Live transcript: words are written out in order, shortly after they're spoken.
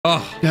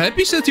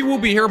Happy said he will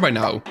be here by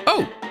now.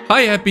 Oh,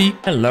 hi, Happy.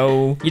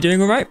 Hello. You doing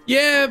all right?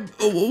 Yeah,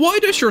 why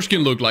does your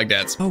skin look like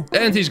that? Oh.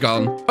 And he's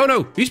gone. Oh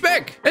no, he's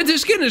back. And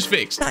his skin is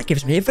fixed. That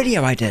gives me a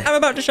video idea. I'm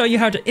about to show you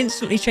how to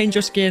instantly change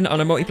your skin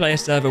on a multiplayer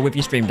server with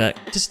your Stream Deck.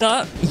 To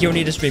start, you'll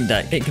need a Stream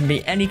Deck. It can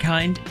be any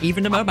kind,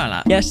 even a mobile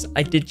app. Yes,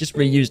 I did just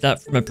reuse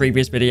that from a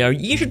previous video.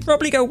 You should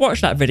probably go watch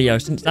that video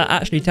since that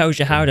actually tells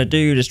you how to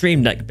do the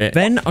Stream Deck bit.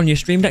 Then on your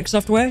Stream Deck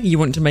software, you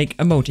want to make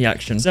a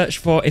multi-action. Search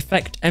for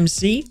Effect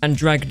MC and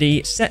drag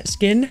the Set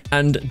Skin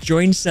and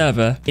Join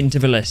Server into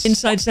the list.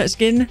 Inside Set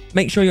Skin,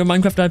 make sure your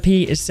Minecraft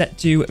IP is set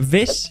to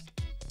this.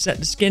 Set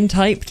the skin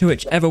type to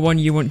whichever one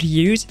you want to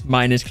use.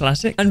 Mine is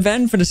classic. And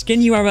then for the skin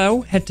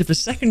URL, head to the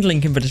second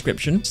link in the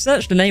description.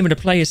 Search the name of the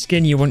player's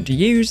skin you want to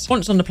use.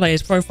 Once on the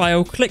player's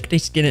profile, click the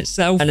skin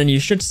itself, and then you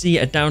should see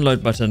a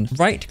download button.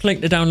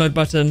 Right-click the download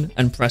button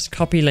and press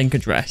copy link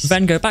address.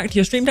 Then go back to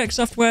your Stream Deck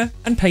software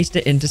and paste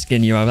it into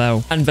skin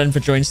URL. And then for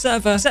join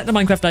server, set the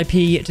Minecraft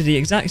IP to the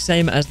exact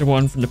same as the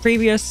one from the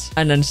previous,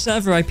 and then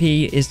server IP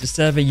is the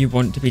server you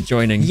want to be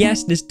joining.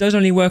 Yes, this does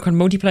only work on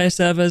multiplayer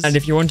servers, and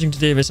if you're wanting to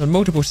do this on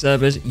multiple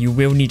servers, you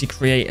will need to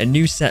create a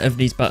new set of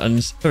these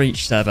buttons for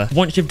each server.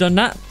 Once you've done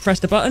that,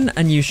 press the button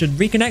and you should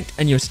reconnect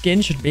and your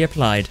skin should be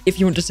applied. If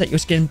you want to set your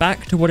skin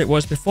back to what it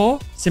was before,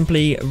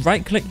 simply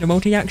right-click the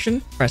multi-action,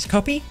 press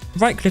copy,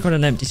 right-click on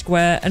an empty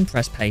square and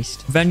press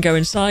paste. Then go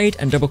inside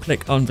and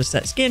double-click on the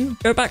set skin,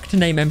 go back to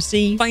name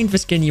MC, find the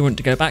skin you want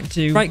to go back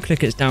to,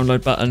 right-click its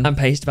download button and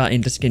paste that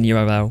into skin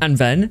URL. And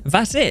then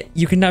that's it.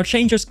 You can now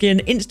change your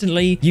skin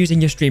instantly using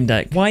your Stream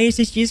Deck. Why is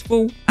this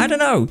useful? I don't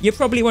know. You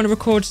probably want to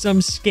record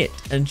some skit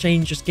and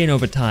change your skin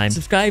over time.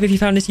 Subscribe if you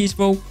found this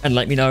useful and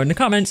let me know in the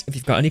comments if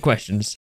you've got any questions.